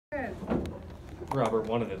Robert,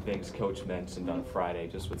 one of the things Coach mentioned on Friday,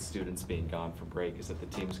 just with students being gone for break, is that the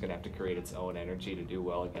team's going to have to create its own energy to do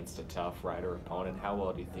well against a tough Rider opponent. How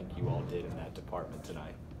well do you think you all did in that department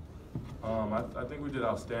tonight? I think we did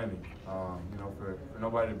outstanding. For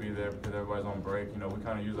nobody to be there because everybody's on break, we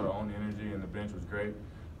kind of used our own energy, and the bench was great,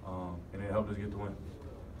 and it helped us get the win.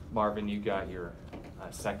 Marvin, you got your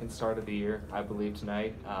second start of the year, I believe,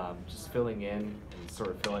 tonight. Just filling in and sort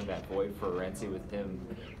of filling that void for Renzi with him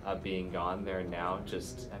being gone there now.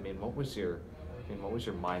 What was your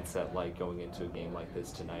mindset like going into a game like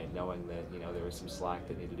this tonight, knowing that there was some slack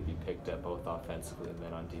that needed to be picked up both offensively and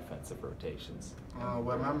then on defensive rotations?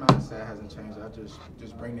 Well, my mindset hasn't changed. I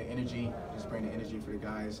just bring the energy, for the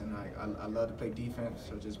guys, and I love to play defense.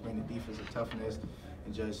 So just bring the defensive toughness,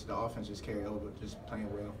 and just the offense just carry over, just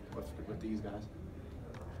playing well with these guys.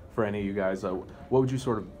 For any of you guys, what would you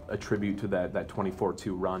sort of attribute to that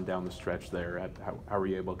 24-2 run down the stretch there? How were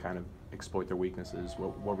you able to kind of exploit their weaknesses?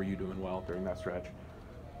 What were you doing well during that stretch?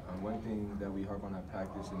 One thing that we harp on at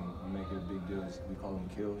practice and we make it a big deal is we call them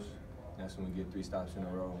kills. That's when we get 3 stops in a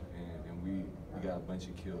row, and we got a bunch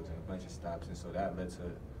of kills and a bunch of stops, and so that led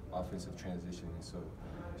to offensive transition. And so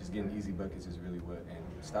just getting easy buckets is really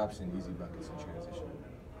and stops and easy buckets in transition.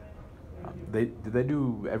 Did they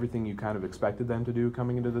do everything you kind of expected them to do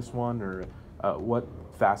coming into this one, or what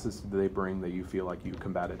facets did they bring that you feel like you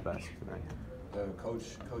combated best tonight?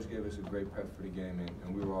 Coach gave us a great prep for the game,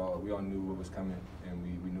 and we all knew what was coming,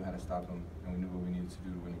 and we knew how to stop them, and we knew what we needed to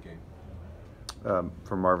do to win the game.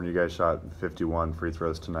 For Marvin, you guys shot 51 free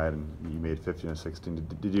throws tonight, and you made 15 of 16.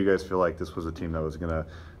 Did you guys feel like this was a team that was going to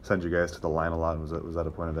send you guys to the line a lot? Was that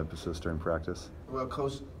a point of emphasis during practice? Well,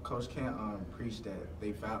 Coach can't preach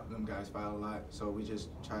that them guys foul a lot, so we just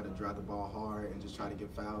try to drive the ball hard and just try to get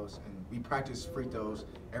fouls. And we practice free throws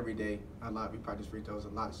every day a lot. We practice free throws a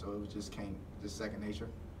lot, so it was just second nature.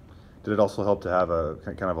 Did it also help to have a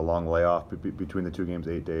kind of a long layoff between the 2 games,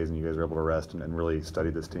 8 days, and you guys were able to rest and really study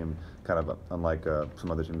this team, kind of unlike some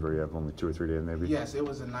other teams where you have only 2 or 3 days maybe? Yes, it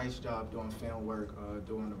was a nice job doing film work,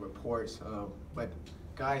 doing the reports. But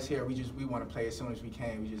guys here, we want to play as soon as we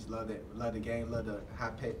can. We just love the game, love the high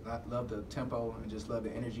pace, love the tempo, and just love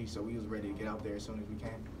the energy. So we was ready to get out there as soon as we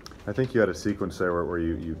can. I think you had a sequence there where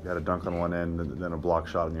you had a dunk on one end and then a block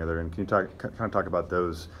shot on the other end. Can you talk about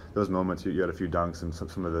those moments? You had a few dunks and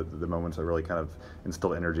some of the moments that really kind of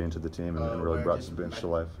instilled energy into the team and really brought the bench to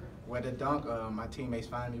life. Where the dunk, my teammates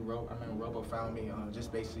found me. I remember Robo found me.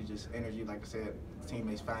 Just basically just energy, like I said,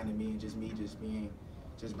 teammates finding me and just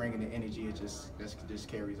bringing the energy. It just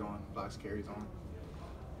carries on. Blocks carries on.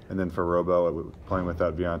 And then for Robo, playing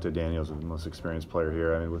without Viante Daniels, the most experienced player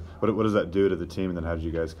here, what does that do to the team? And then how did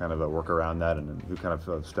you guys kind of work around that, and who kind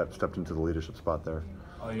of stepped into the leadership spot there?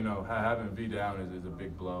 Having V down is a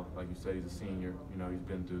big blow. Like you said, he's a senior. He's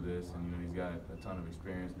been through this, and he's got a ton of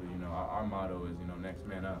experience. But our motto is next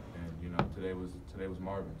man up, and today was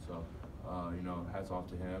Marvin. So hats off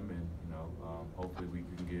to him, and hopefully we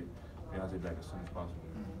can get Viante back as soon as possible.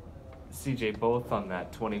 CJ, both on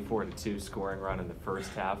that 24-2 scoring run in the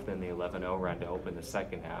first half, then the 11-0 run to open the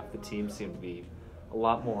second half, the team seemed to be a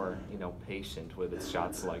lot more, patient with its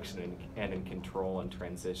shot selection and in control and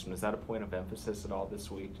transition. Was that a point of emphasis at all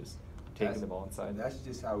this week, just taking the ball inside? That's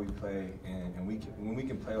just how we play, and when we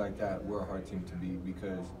can play like that, we're a hard team to beat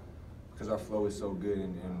because our flow is so good,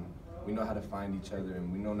 and we know how to find each other,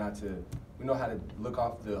 and we know how to look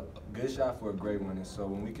off the good shot for a great one. And so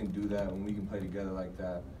when we can do that, when we can play together like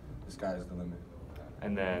that, the sky is the limit.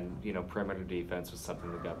 And then, perimeter defense was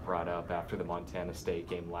something that got brought up after the Montana State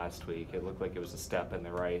game last week. It looked like it was a step in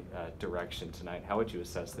the right direction tonight. How would you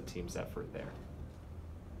assess the team's effort there?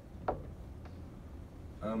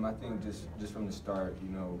 I think just from the start,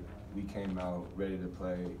 we came out ready to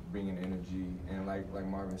play, bringing energy, and like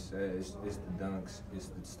Marvin said, it's the dunks, it's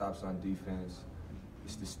the stops on defense,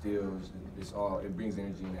 it's the steals, it brings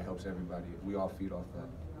energy and it helps everybody. We all feed off that.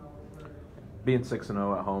 Being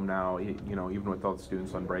 6-0 at home now, even with all the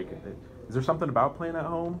students on break, is there something about playing at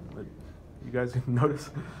home that you guys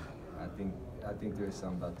notice? I think there's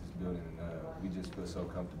something about this building. We just feel so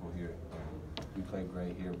comfortable here. We play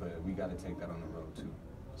great here, but we got to take that on the road too.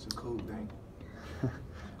 It's a cool thing.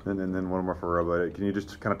 And then one more for Robo. Can you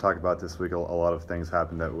just kind of talk about this week? A lot of things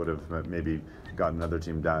happened that would have maybe gotten another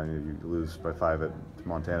team down. You lose by 5 at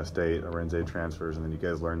Montana State, Arenze transfers, and then you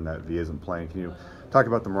guys learned that V isn't playing. Can you talk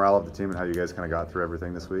about the morale of the team and how you guys kind of got through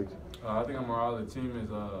everything this week? I think our morale of the team is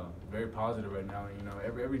very positive right now.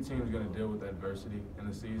 Every team is going to deal with adversity in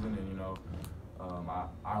the season, and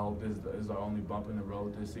I hope this is our only bump in the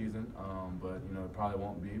road this season. But it probably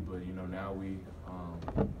won't be. But now we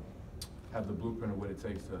have the blueprint of what it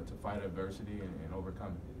takes to fight adversity and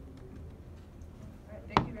overcome it.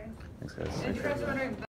 guys. And you guys are wondering